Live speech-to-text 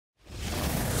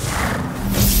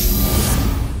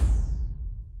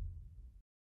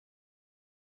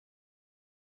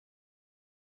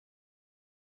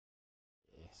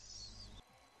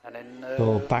And then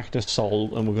Go back to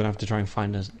Sol, and we're gonna have to try and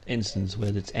find an instance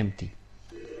where it's empty.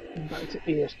 Back to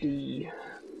ESD.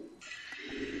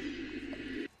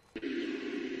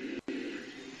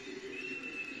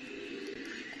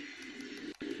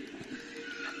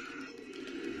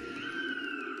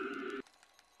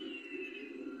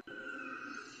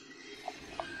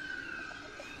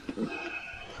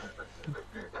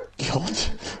 God.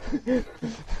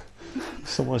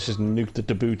 Someone's just nuked the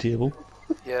debut table.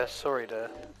 yeah, sorry there.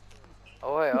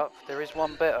 Oh, way up. There is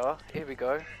one better. Here we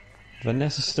go.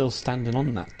 Vanessa's still standing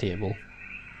on that table.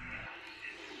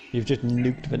 You've just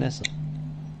nuked Vanessa.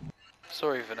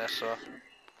 Sorry, Vanessa.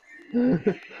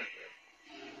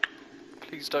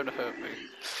 Please don't hurt me.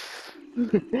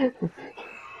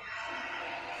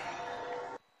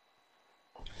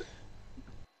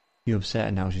 You upset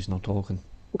her now she's not talking.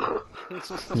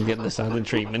 You're getting the silent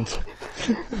treatment.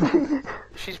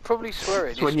 She's probably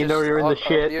swearing. It's when you know you're in the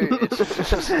shit.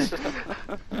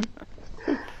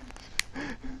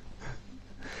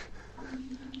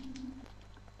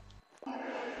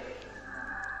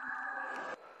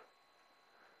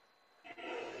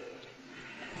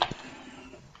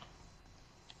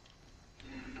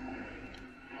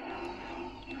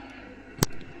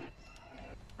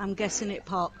 I'm guessing it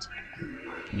popped.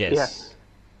 Yes.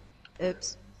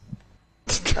 Oops.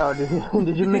 Oh,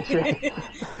 did you miss it?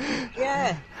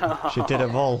 Yeah. She did a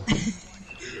vol.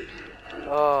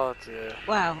 Oh dear.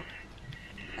 Wow.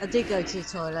 I did go to the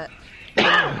toilet.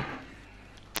 But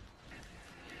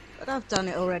I've done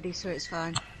it already, so it's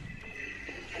fine.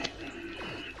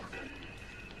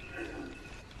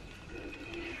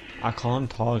 I can't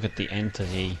target the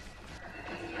entity.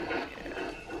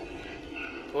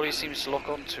 All he seems to lock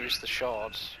onto is the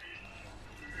shards.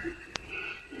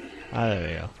 Ah, there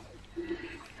we go.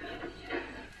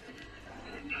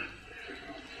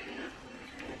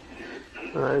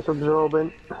 Alright, it's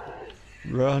absorbing.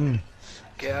 Run.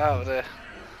 Get out of there.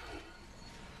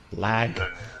 Lag.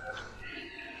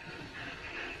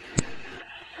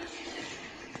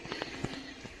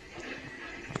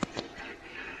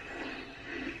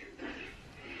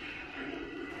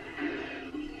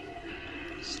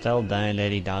 Still down,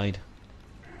 lady died.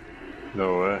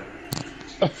 No way.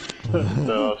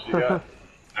 So she got.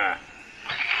 Ah.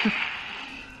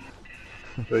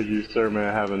 Thank you, sir. May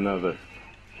I have another?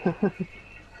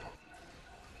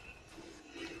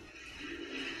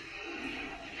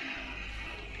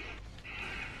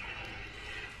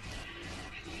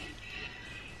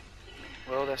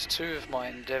 Well, that's 2 of my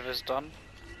endeavours done.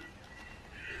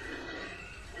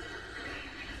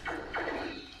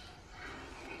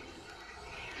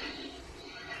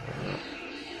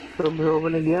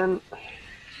 Absorbing again.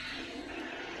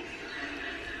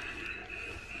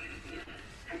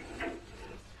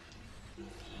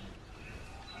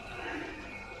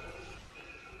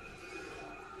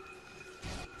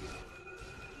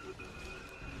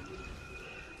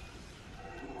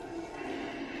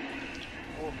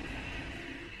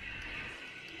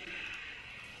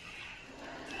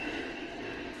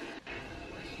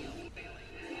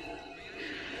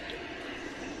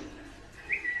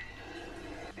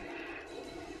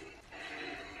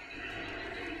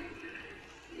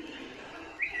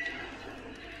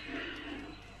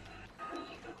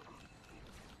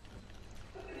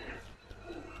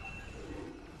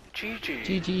 GG.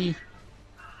 GG.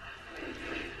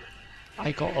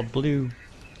 I got a blue.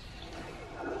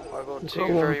 I got 2 got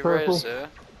one very purple. rares there.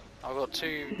 I got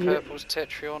 2 purples,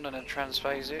 Tetrion, and a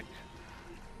Transphasic.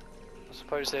 I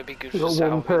suppose they'd be good We for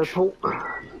got one salvage. purple.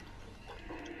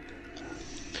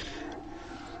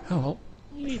 Oh well.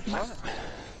 Right.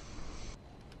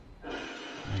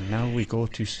 And now we go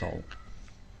to Sol.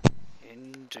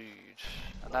 Indeed.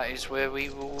 And that is where we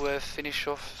will finish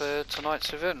off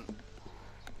tonight's event.